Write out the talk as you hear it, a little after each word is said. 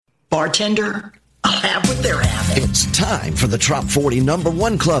Bartender, I'll have what they're having. It's time for the Trop 40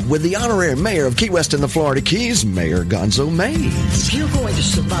 #1 Club with the honorary mayor of Key West and the Florida Keys, Mayor Gonzo Mays. If you're going to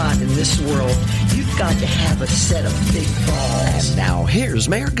survive in this world, you've got to have a set of big balls. And now here's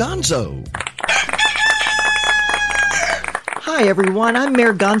Mayor Gonzo. Hi, everyone. I'm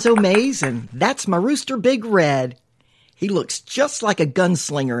Mayor Gonzo Mays, and that's my rooster, Big Red. He looks just like a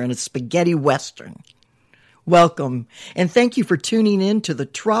gunslinger in a spaghetti western. Welcome, and thank you for tuning in to the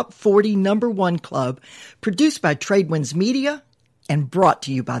Trop 40 #1 Club, produced by Tradewinds Media and brought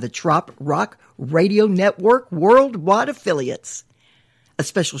to you by the Trop Rock Radio Network worldwide affiliates. A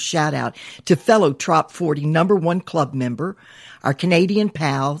special shout-out to fellow Trop 40 #1 Club member, our Canadian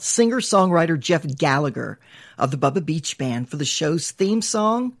pal, singer-songwriter Jeff Gallagher of the Bubba Beach Band for the show's theme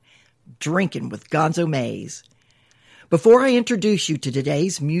song, Drinkin' with Gonzo Mays. Before I introduce you to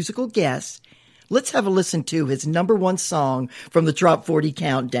today's musical guest, let's have a listen to his #1 song from the Trop 40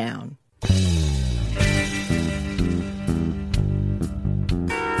 Countdown.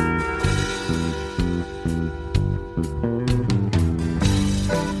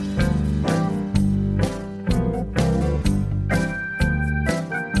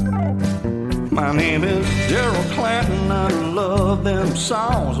 My name is Daryl Clanton. I love them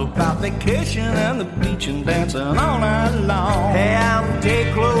songs about vacation and the beach and dancing all night long. Hey, I'm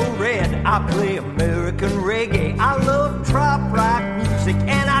Day-Glow Red. I play American reggae. I love trop rock music,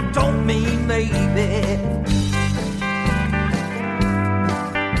 and I don't mean maybe.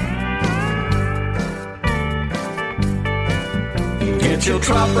 Get your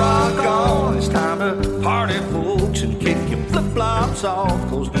trop rock on. It's time to party, folks, and kick your flip-flops off,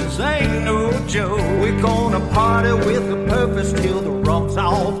 'cause this ain't no joke. We're gonna party with a purpose till the rum's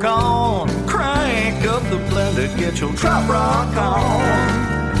all gone. Crank up the blender, get your trop rock on.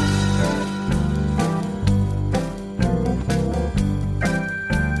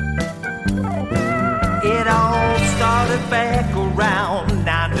 It all started back around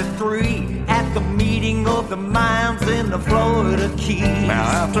 93 at the meeting of the minds in the Florida Keys. Now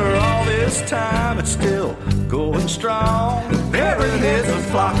after all this time, it's still going strong. Every head's a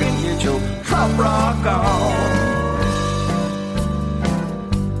flocking, get your trop rock on.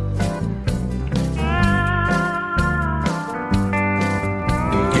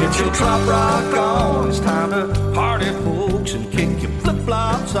 Get your trop rock on. It's time to party, folks, and kick your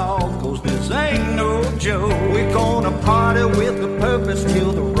flip-flops off, 'cause this ain't no joke. We're gonna party with a purpose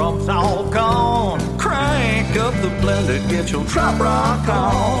till the rum's all gone. Crank up the blender, get your trop rock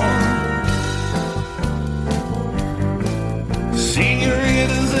on.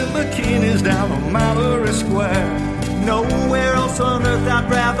 Senoritas and bikinis down on Mallory Square. Nowhere else on earth I'd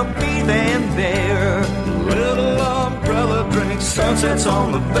rather be than there. Little umbrella drinks, sunsets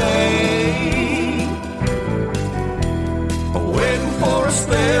on the bay, waiting for us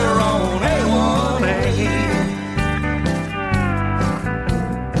there on A1A.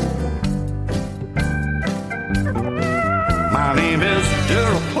 My name is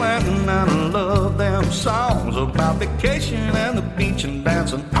Daryl Clanton, and I love them songs about vacation and the beach and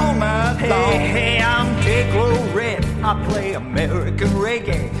dancing all night long. Hey, I'm Day-Glow Red. I play American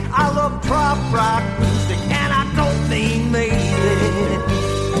reggae. I love trop rock music, and I don't mean maybe.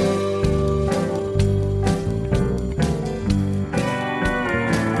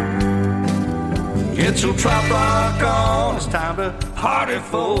 Get your trop rock on. It's time to party,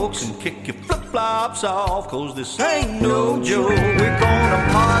 folks, and kick your flip-flops off, 'cause this ain't no joke. We're gonna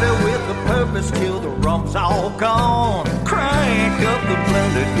party with a purpose till the rum's all gone. Crank up the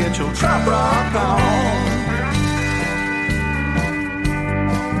blender, get your trop rock on.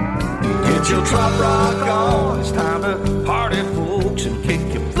 Get your trop rock on. It's time to party, folks, and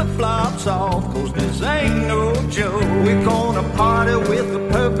kick your flip-flops off, 'cause this ain't no joke. We're gonna party with a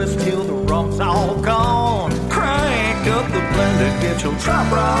purpose till the rum's all gone. Crank up the blender, get your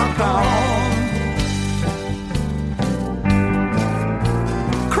trop rock on.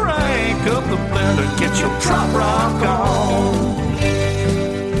 Crank up the blender, get your trop rock on.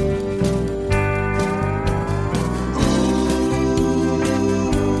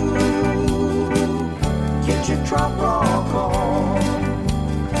 Get your trop rock on.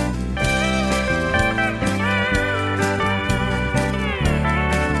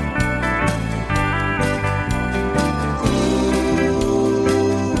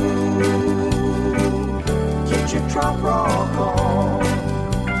 Get your trop rock on.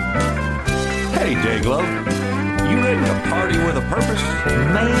 Hey, Day-Glow, you ready to party with a purpose?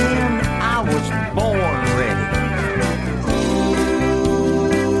 Man, I was born ready.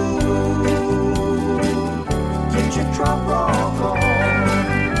 Get your trop rock on.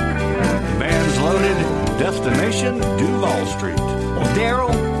 Van's loaded, destination Duval Street. Well,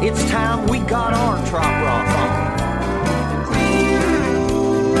 Daryl, It's time we got our trop rock on.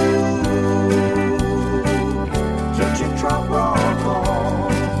 Get your trop rock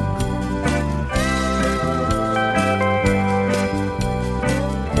on.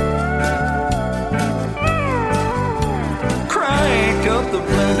 Crank up the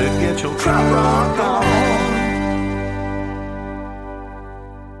blender, get your trop rock on.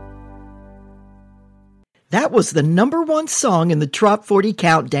 That was the number one song in the Trop 40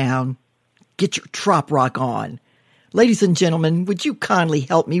 Countdown. Get your trop rock on. Ladies and gentlemen, would you kindly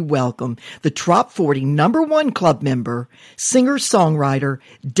help me welcome the Trop 40 number one club member, singer-songwriter,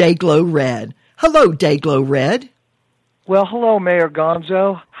 Dayglow Red. Hello, Dayglow Red. Well, hello, Mayor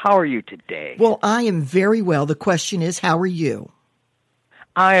Gonzo. How are you today? Well, I am very well. The question is, how are you?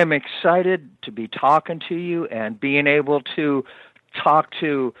 I am excited to be talking to you and being able to talk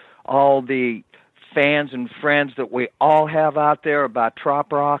to all the fans and friends that we all have out there about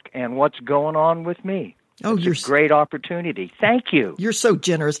trop rock and what's going on with me. Oh, it's a great opportunity. Thank you. You're so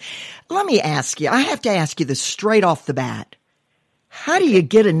generous. Let me ask you, I have to ask you this straight off the bat. How do you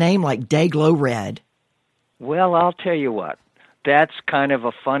get a name like Dayglow Red? Well, I'll tell you what. That's kind of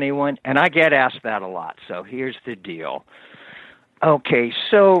a funny one, and I get asked that a lot, so here's the deal. Okay,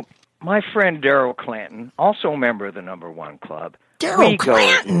 so my friend Daryl Clanton, also a member of the number one club, Daryl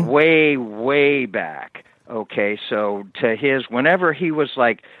Clanton. Go way, way back. Okay, so to his, whenever he was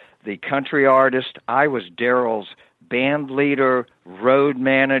like the country artist, I was Daryl's band leader, road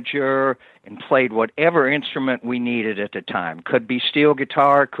manager, and played whatever instrument we needed at the time. Could be steel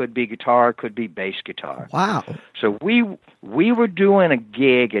guitar, could be bass guitar. Wow. So we were doing a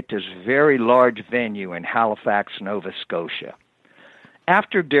gig at this very large venue in Halifax, Nova Scotia.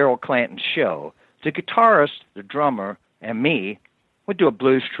 After Daryl Clanton's show, the guitarist, the drummer, and me would do a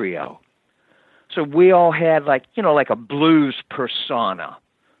blues trio. So we all had like a blues persona.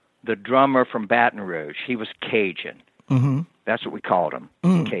 The drummer from Baton Rouge, he was Cajun. Mm-hmm. That's what we called him,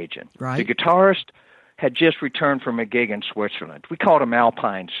 Cajun. Right. The guitarist had just returned from a gig in Switzerland. We called him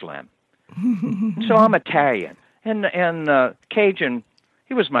Alpine Slim. So I'm Italian. And Cajun,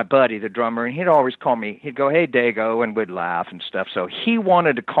 he was my buddy, the drummer, and he'd always call me, he'd go, "Hey, Dago," and we'd laugh and stuff. So he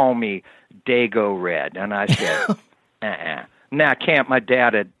wanted to call me Dago Red. And I said, Nah, can't. My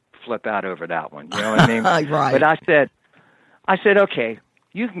dad would flip out over that one. You know what I mean? Right. But I said, okay,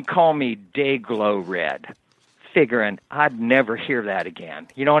 you can call me Dayglow Red, figuring I'd never hear that again.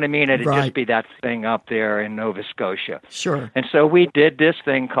 You know what I mean? It'd just be that thing up there in Nova Scotia. Sure. And so we did this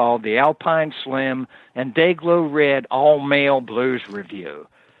thing called the Alpine Slim and Dayglow Red all-male blues review.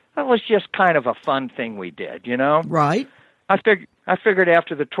 That was just kind of a fun thing we did, you know? Right. I figured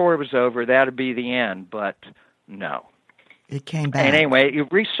after the tour was over, that'd be the end, but no. It came back. And anyway, it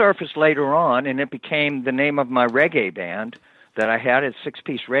resurfaced later on, and it became the name of my reggae band that I had, a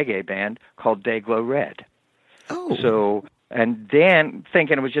six-piece reggae band called Dayglow Red. Oh. So, and then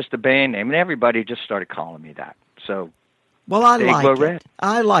thinking it was just a band name, and everybody just started calling me that. So, well, I like it. Red.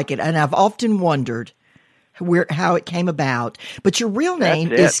 I like it, and I've often wondered how it came about. But your real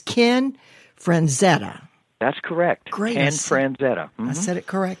name is Ken Franzetta. That's correct. Great. Ken Franzetta. Mm-hmm. I said it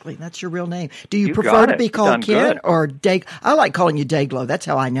correctly. That's your real name. Do you prefer to be called Ken or Day? I like calling you Dayglow. That's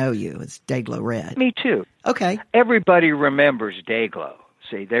how I know you. It's Dayglow Red. Me too. Okay. Everybody remembers Dayglow.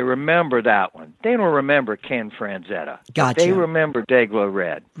 See, they remember that one. They don't remember Ken Franzetta. Gotcha. They remember Dayglow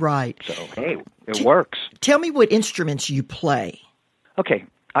Red. Right. So, hey, it works. Tell me what instruments you play. Okay.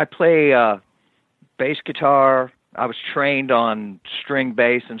 I play bass guitar. I was trained on string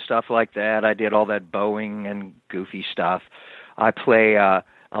bass and stuff like that. I did all that bowing and goofy stuff. I play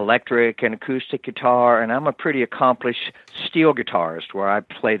electric and acoustic guitar, and I'm a pretty accomplished steel guitarist where I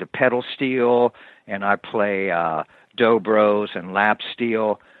play the pedal steel and I play dobros and lap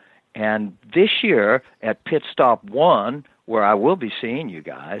steel. And this year at Pit Stop 1, where I will be seeing you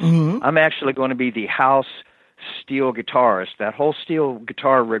guys, I'm actually going to be the house steel guitarist. That whole steel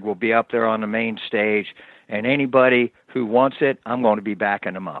guitar rig will be up there on the main stage, and anybody who wants it, I'm going to be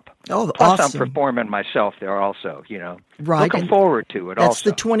backing them up. Oh, Plus, awesome. I'm performing myself there also, you know. Right. Looking forward to it That's also.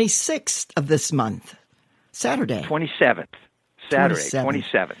 the 26th of this month, Saturday. 27th. Saturday,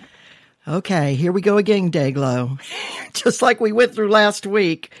 27th. Okay, here we go again, Dayglow. Just like we went through last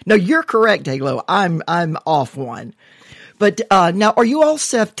week. No, you're correct, Dayglow. I'm off one. But now, are you all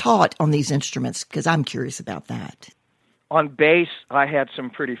self-taught on these instruments? Because I'm curious about that. On bass, I had some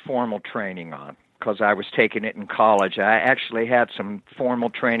pretty formal training on because I was taking it in college. I actually had some formal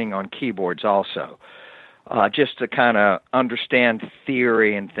training on keyboards also, just to kind of understand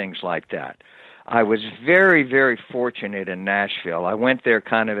theory and things like that. I was very, very fortunate in Nashville. I went there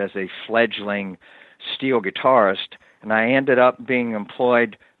kind of as a fledgling steel guitarist, and I ended up being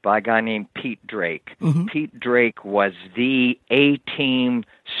employed by a guy named Pete Drake. Mm-hmm. Pete Drake was the A-Team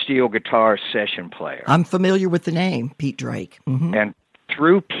steel guitar session player. I'm familiar with the name, Pete Drake. Mm-hmm. And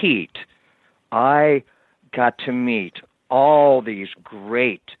through Pete, I got to meet all these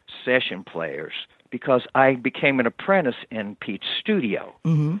great session players because I became an apprentice in Pete's studio.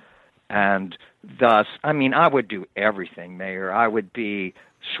 Mm-hmm. And thus, I mean, I would do everything, Mayor. I would be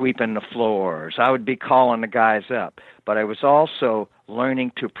sweeping the floors. I would be calling the guys up. But I was also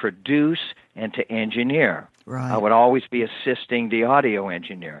learning to produce and to engineer. Right. I would always be assisting the audio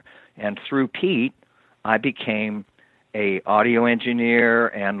engineer. And through Pete, I became a audio engineer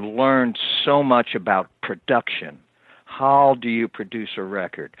and learned so much about production. How do you produce a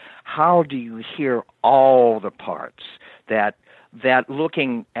record? How do you hear all the parts? That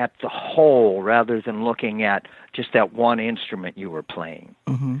looking at the whole rather than looking at just that one instrument you were playing.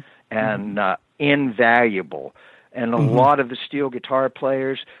 Mm-hmm. And invaluable. And a lot of the steel guitar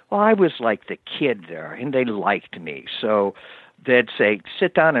players, well, I was like the kid there, and they liked me. So they'd say,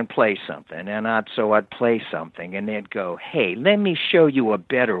 sit down and play something. And I'd play something, and they'd go, hey, let me show you a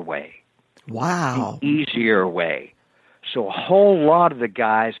better way. Wow. An easier way. So a whole lot of the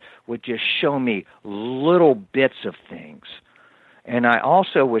guys would just show me little bits of things. And I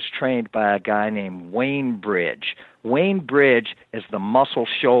also was trained by a guy named Wayne Bridge. Wayne Bridge is the Muscle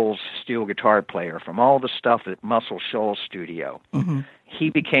Shoals steel guitar player from all the stuff at Muscle Shoals Studio. Mm-hmm. He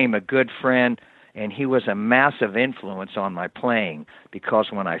became a good friend, and he was a massive influence on my playing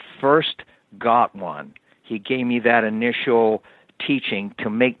because when I first got one, he gave me that initial teaching to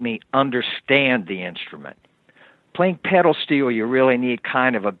make me understand the instrument. Playing pedal steel, you really need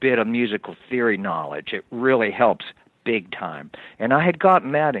kind of a bit of musical theory knowledge. It really helps big time. And I had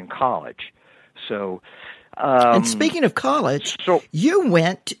gotten that in college. So, and speaking of college, you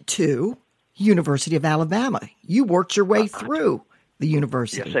went to University of Alabama. You worked your way through the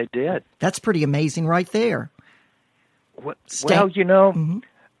university. Yes, I did. That's pretty amazing right there. Well, you know,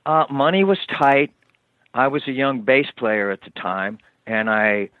 money was tight. I was a young bass player at the time, and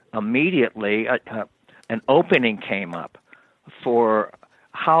I immediately, an opening came up for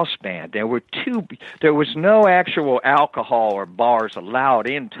house band. There was no actual alcohol or bars allowed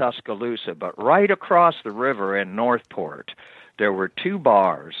in Tuscaloosa, but right across the river in Northport, there were 2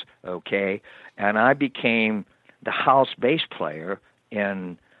 bars, okay? And I became the house bass player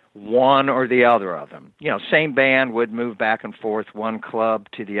in one or the other of them. You know, same band would move back and forth, one club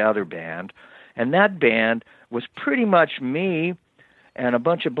to the other band. And that band was pretty much me and a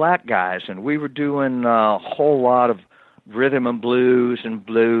bunch of black guys, and we were doing a whole lot of rhythm and blues,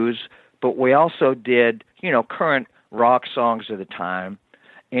 but we also did, you know, current rock songs of the time,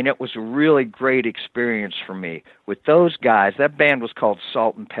 and it was a really great experience for me. With those guys, that band was called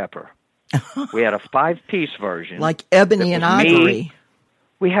Salt and Pepper. We had a 5-piece version. Like Ebony and Ivory.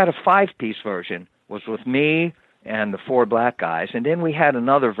 We had a 5-piece version, was with me and the 4 black guys, and then we had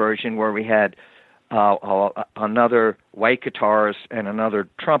another version where we had another white guitarist and another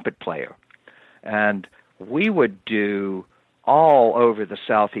trumpet player. And we would do all over the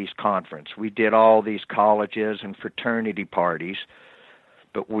Southeast Conference. We did all these colleges and fraternity parties,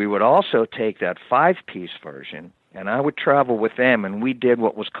 but we would also take that 5-piece version, and I would travel with them, and we did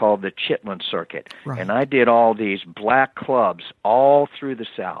what was called the Chitlin Circuit. Right. And I did all these black clubs all through the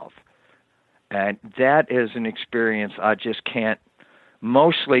South. And that is an experience I just can't,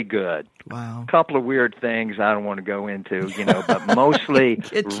 mostly good. Wow. A couple of weird things I don't want to go into, you know, but mostly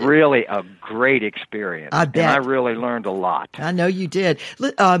really a great experience. I bet. And I really learned a lot. I know you did.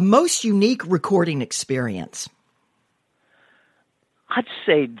 Most unique recording experience? I'd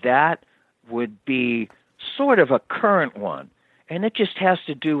say that would be sort of a current one, and it just has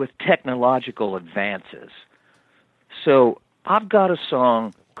to do with technological advances. So I've got a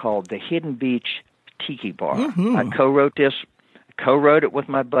song called The Hidden Beach Tiki Bar. Mm-hmm. I co-wrote it with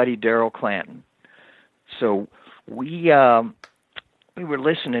my buddy Daryl Clanton. So we were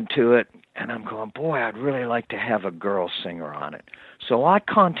listening to it, and I'm going, boy, I'd really like to have a girl singer on it. So I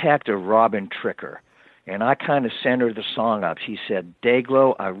contacted Robin Tricker, and I kind of sent her the song up. She said,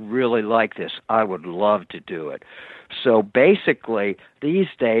 Dayglow, I really like this. I would love to do it. So basically, these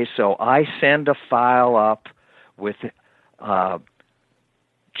days, so I send a file up with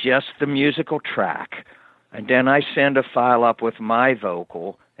just the musical track, and then I send a file up with my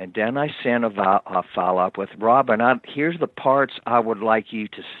vocal, and then I send a file up with Robin. Here's the parts I would like you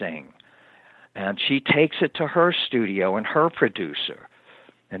to sing. And she takes it to her studio and her producer.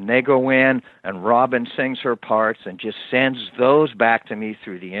 And they go in, and Robin sings her parts and just sends those back to me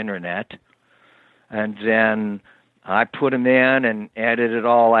through the internet. And then I put them in and edit it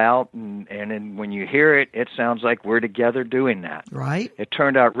all out, and then when you hear it, it sounds like we're together doing that. Right. It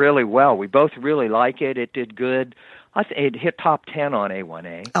turned out really well. We both really like it. It did good. It hit top 10 on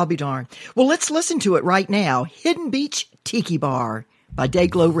A1A. I'll be darned. Well, let's listen to it right now. Hidden Beach Tiki Bar by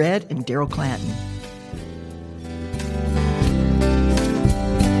Dayglow Red and Daryl Clanton.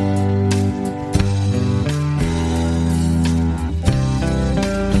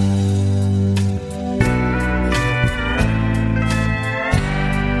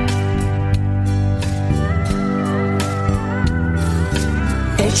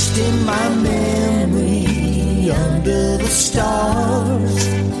 Etched in my memory under the stars,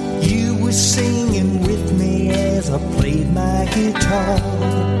 you were singing with me as I played my guitar.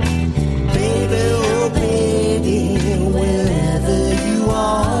 Baby, oh baby, wherever you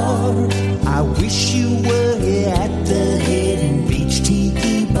are, I wish you were here at the Hidden Beach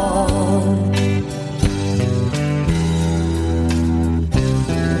Tiki Bar.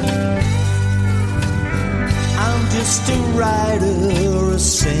 I'm just a writer, a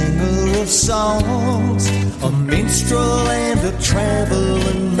singer of songs, a minstrel and a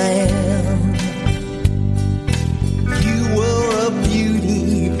traveling man. You were a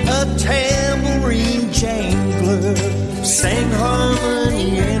beauty, a tambourine jangler, sang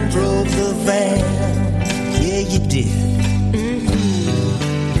harmony and drove the van. Yeah, you did.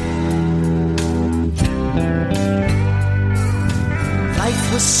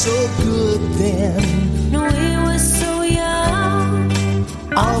 Life was so good then. No, we were so young.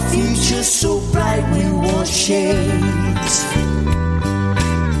 Our future so bright we wore shades.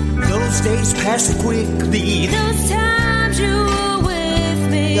 Those days passed quickly. Those times you were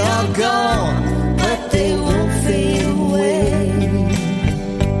with me Are gone, but they won't fade away.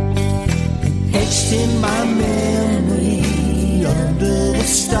 Etched in my memory under the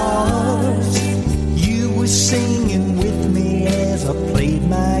stars, you were singing with me as I played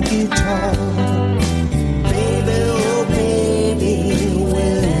my guitar. Baby, oh baby,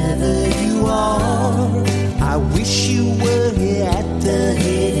 wherever you are, I wish you were here at the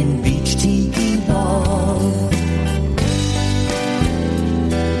Hidden Beach Tiki Bar.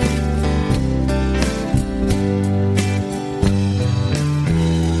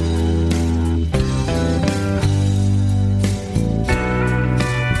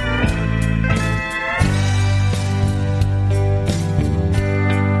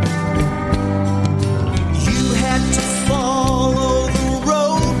 You had to follow the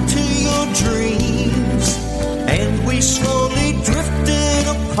road to your dreams, and we slowly drifted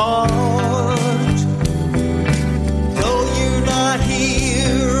apart. Though you're not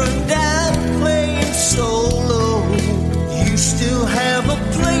here and I'm playing solo, you still have a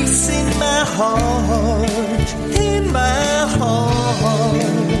place in my heart, in my heart.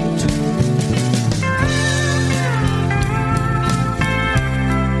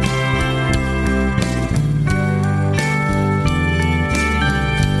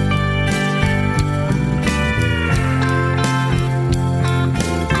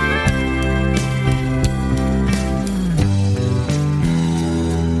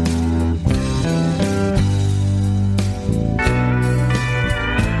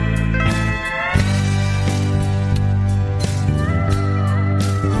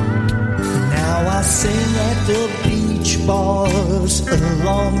 Now I sing at the beach bars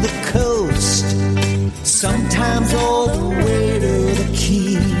along the coast, sometimes all the way to the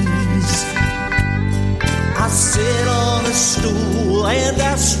Keys. I sit on a stool and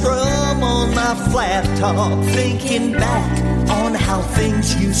I strum on my flat top, thinking back on how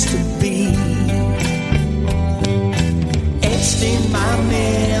things used to be. Etched in my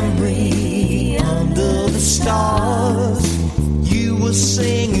memory under the stars, you were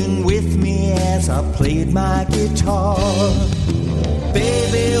singing with me as I played my guitar.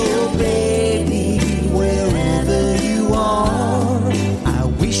 Baby, oh baby, wherever you are, I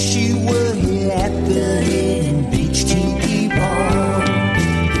wish you were here at the Hidden Beach Tiki Bar.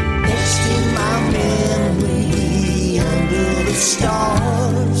 Etched in my memory under the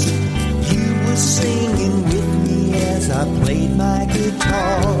stars, you were singing with me as I played my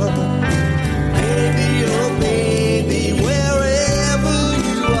guitar. Baby, oh baby, wherever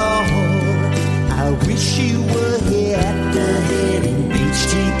you are, I wish you were here at the Hidden Beach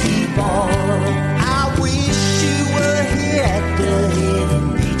Tiki Bar. I wish you were here at the Hidden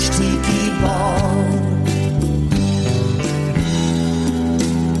Beach Tiki Bar.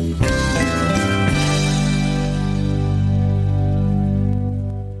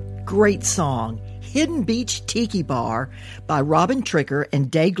 Great song, Hidden Beach Tiki Bar by Robin Tricker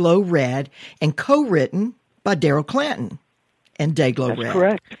and Dayglow Red, and co-written by Daryl Clanton and Dayglow Red. That's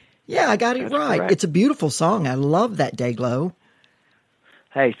correct. Yeah, I got it That's right. correct. It's a beautiful song. I love that, Dayglow.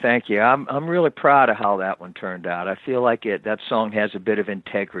 Hey, thank you. I'm really proud of how that one turned out. I feel like that song has a bit of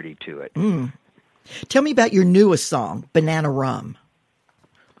integrity to it. Tell me about your newest song, Banana Rum.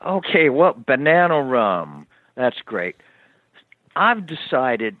 Okay, well, Banana Rum. That's great. I've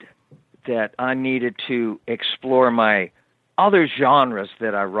decided that I needed to explore my other genres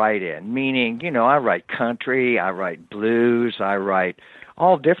that I write in, meaning, I write country, I write blues, I write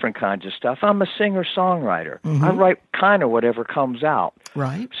all different kinds of stuff. I'm a singer-songwriter. I write kind of whatever comes out.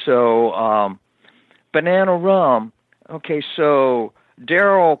 Right. So, Banana Rum. Okay, so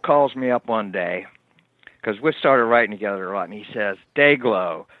Daryl calls me up one day because we started writing together a lot, and he says,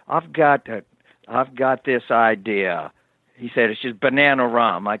 Dayglow, I've got this idea. He said, it's just Banana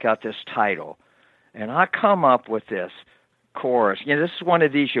Rum. I got this title. And I come up with this chorus. This is one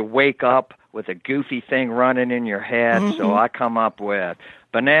of these you wake up with a goofy thing running in your head. So I come up with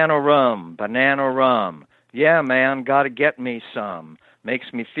Banana Rum, Banana Rum. Yeah, man, gotta get me some.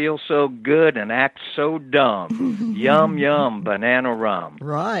 Makes me feel so good and act so dumb. Yum, yum, Banana Rum.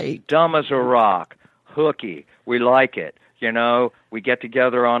 Right. Dumb as a rock. Hooky. We like it. We get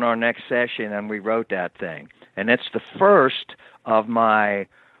together on our next session and we wrote that thing. And it's the first of my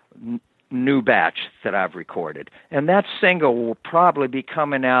new batch that I've recorded. And that single will probably be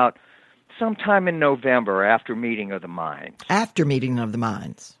coming out sometime in November after Meeting of the Minds. After Meeting of the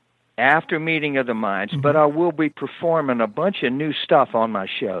Minds. After Meeting of the Minds. But I will be performing a bunch of new stuff on my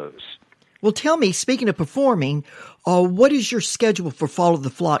shows. Well, tell me, speaking of performing, what is your schedule for Follow the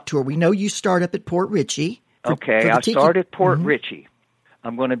Flock tour? We know you start up at Port Richey. Okay, I start at Port Richey.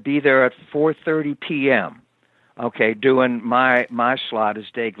 I'm going to be there at 4:30 p.m., okay, doing my slot as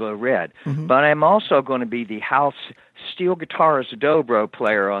Dayglow Red. But I'm also going to be the house steel guitarist dobro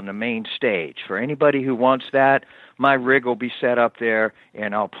player on the main stage. For anybody who wants that, my rig will be set up there,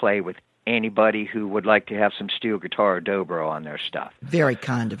 and I'll play with anybody who would like to have some steel guitar or dobro on their stuff. Very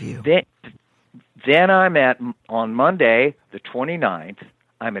kind of you. Then I'm on Monday, the 29th,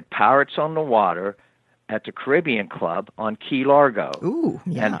 I'm at Pirates on the Water at the Caribbean Club on Key Largo. Ooh,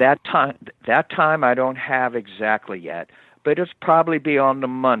 yeah. And that time I don't have exactly yet, but it'll probably be on the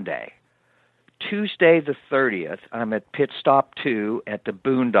Monday. Tuesday the 30th, I'm at Pit Stop 2 at the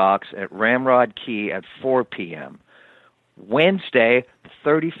Boondocks at Ramrod Key at 4 p.m. Wednesday, the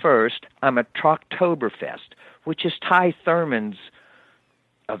 31st, I'm at Trocktoberfest, which is Ty Thurman's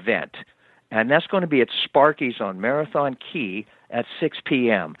event. And that's going to be at Sparky's on Marathon Key at 6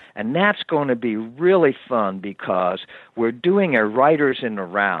 p.m. And that's going to be really fun because we're doing a Writers in the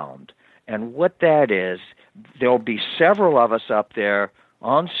Round. And what that is, there'll be several of us up there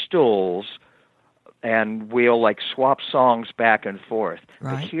on stools, and we'll swap songs back and forth.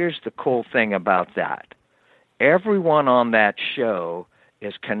 Right. But here's the cool thing about that. Everyone on that show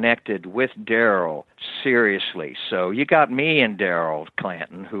is connected with Daryl, seriously. So you got me and Daryl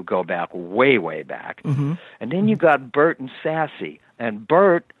Clanton, who go back way, way back. And then you got Bert and Sassy. And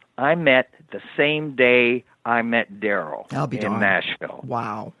Bert, I met the same day I met Daryl in Nashville.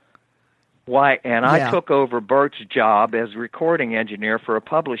 Wow. Why? And I took over Bert's job as recording engineer for a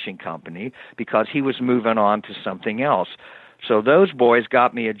publishing company because he was moving on to something else. So those boys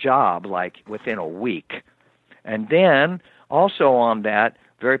got me a job within a week. And then also on that,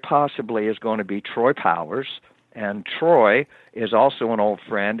 very possibly, is going to be Troy Powers. And Troy is also an old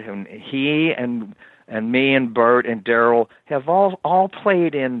friend. And he and me and Bert and Daryl have all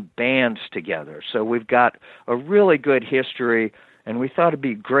played in bands together. So we've got a really good history. And we thought it'd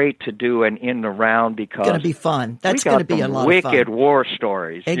be great to do an In the Round because it's going to be fun. That's going to be a lot of fun. Wicked fun. war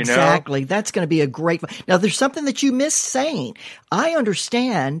stories. Exactly. That's going to be a great. Now, there's something that you missed saying. I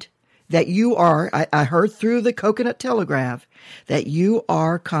understand that you are. I heard through the Coconut Telegraph that you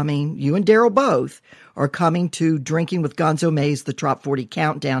are coming. You and Daryl both are coming to Drinking with Gonzo Mays, the Trop 40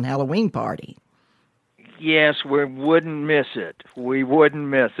 Countdown Halloween party. Yes, we wouldn't miss it. We wouldn't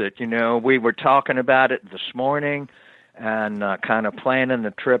miss it. We were talking about it this morning. And kind of planning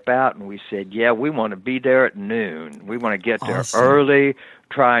the trip out, and we said, yeah, we want to be there at noon. We want to get there early,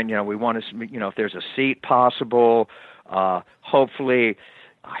 try and, we want to, if there's a seat possible, hopefully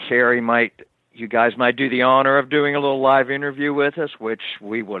you guys might do the honor of doing a little live interview with us, which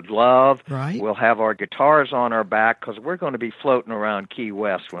we would love. Right. We'll have our guitars on our back because we're going to be floating around Key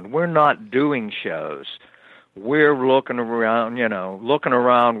West. When we're not doing shows, we're looking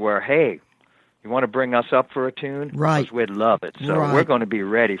around where, hey, you want to bring us up for a tune? Right. Because we'd love it. So we're going to be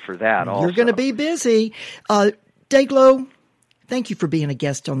ready for that also. You're going to be busy. Dayglow, thank you for being a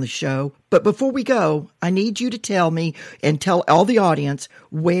guest on the show. But before we go, I need you to tell me and tell all the audience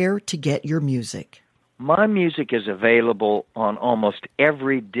where to get your music. My music is available on almost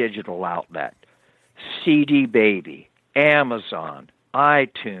every digital outlet. CD Baby, Amazon,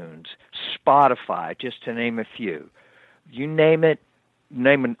 iTunes, Spotify, just to name a few. You name it,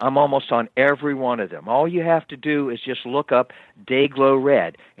 I'm almost on every one of them. All you have to do is just look up Dayglow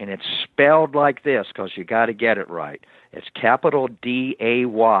Red, and it's spelled like this because you got to get it right. It's capital D-A-Y-G-L-O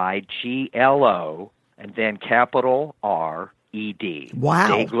and then capital R-E-D. Wow.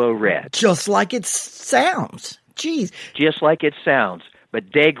 Dayglow Red. Just like it sounds. Jeez. Just like it sounds,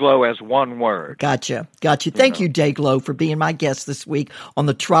 but Dayglow as one word. Gotcha. Thank you, Dayglow, for being my guest this week on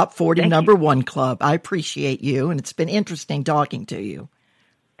the Trop 40 #1 Club. I appreciate you, and it's been interesting talking to you.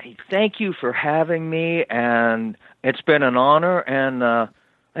 Hey, thank you for having me, and it's been an honor, and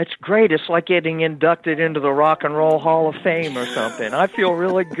it's great. It's like getting inducted into the Rock and Roll Hall of Fame or something. I feel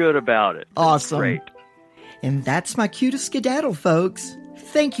really good about it. Awesome. Great. And that's my cue to skedaddle, folks.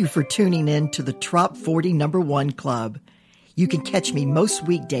 Thank you for tuning in to the Trop 40 #1 Club. You can catch me most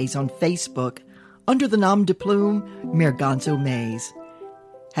weekdays on Facebook under the nom de plume Mayor Gonzo Mays.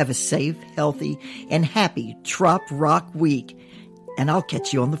 Have a safe, healthy, and happy Trop Rock week, and I'll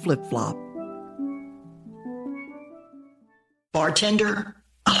catch you on the flip-flop. Bartender,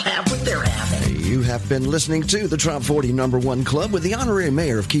 I'll have what they're having. You have been listening to the Trop 40 #1 Club with the honorary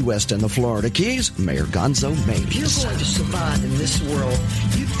mayor of Key West and the Florida Keys, Mayor Gonzo If Mays. you're going to survive in this world,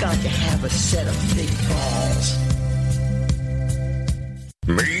 you've got to have a set of big balls.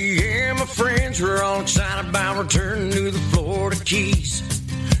 Me and my friends were all excited about returning to the Florida Keys.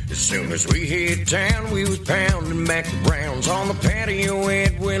 As soon as we hit town, we was pounding back the rounds on the patio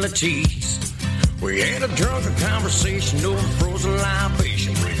at Willie T's. We had a drunken conversation over frozen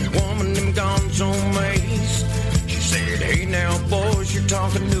libation with a woman named Gonzo Mays. She said, hey now boys, you're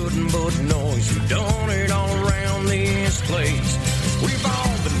talking nothing but noise. We've done it all around this place. We've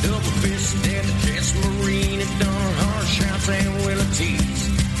all been double-fisted at the Jess Marine and done hard shots at Willie T's.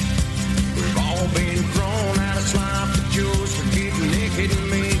 We've all been thrown out of sloppy joes for getting naked and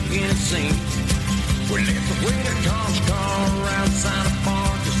making a scene. We left the winter conch car outside the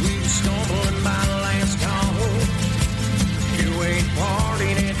bar cause we were stumbling by the last call. You ain't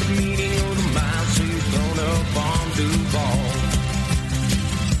partied at the meeting of the mind, so you've thrown up on Duval.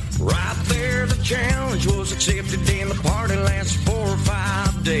 Right there the challenge was accepted and the party lasted 4 or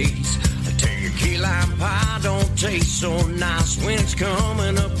 5 days. I tell you, key lime pie don't taste so nice when it's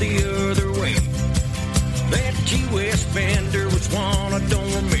coming up the other way. That Key West bender was one I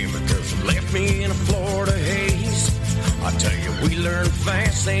don't remember cause it left me in a Florida haze. I tell you, we learn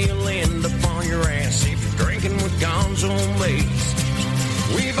fast, they'll end up on your ass if you're drinking with Gonzo Mays.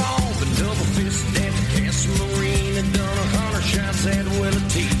 We've all been double-fisted at the Castle Marine and done 100 shots at Willie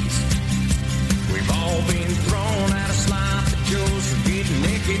T's. We've all been thrown out of sloppy joes for getting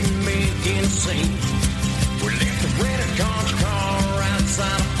naked and making a scene. We left the rented conch car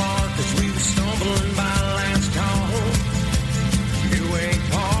outside a bar cause we were stumbling by the last call. You ain't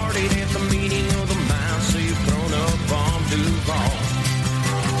partied at the meeting of the mind, so you've thrown up on Duval.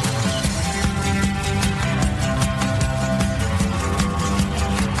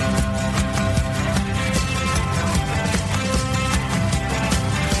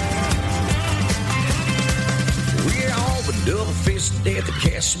 We all been double-fisted at the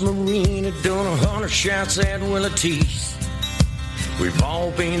Castle Marine and done 100 shots at Willie T's. We've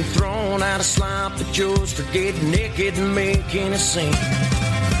all been thrown out of sloppy joes for getting naked and making a scene.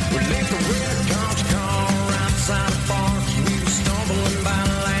 We left the red conch car outside the bar cause we were stumbling by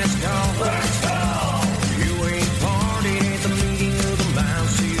the last call. You ain't partied at the meeting of the mind,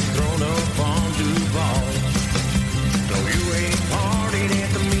 so you've thrown up on Duval. No, you ain't partied at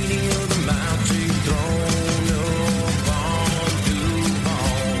the meeting of the mind, so you've thrown up on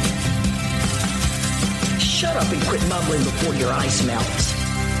Duval. Shut up and quit mumbling before your ice melts.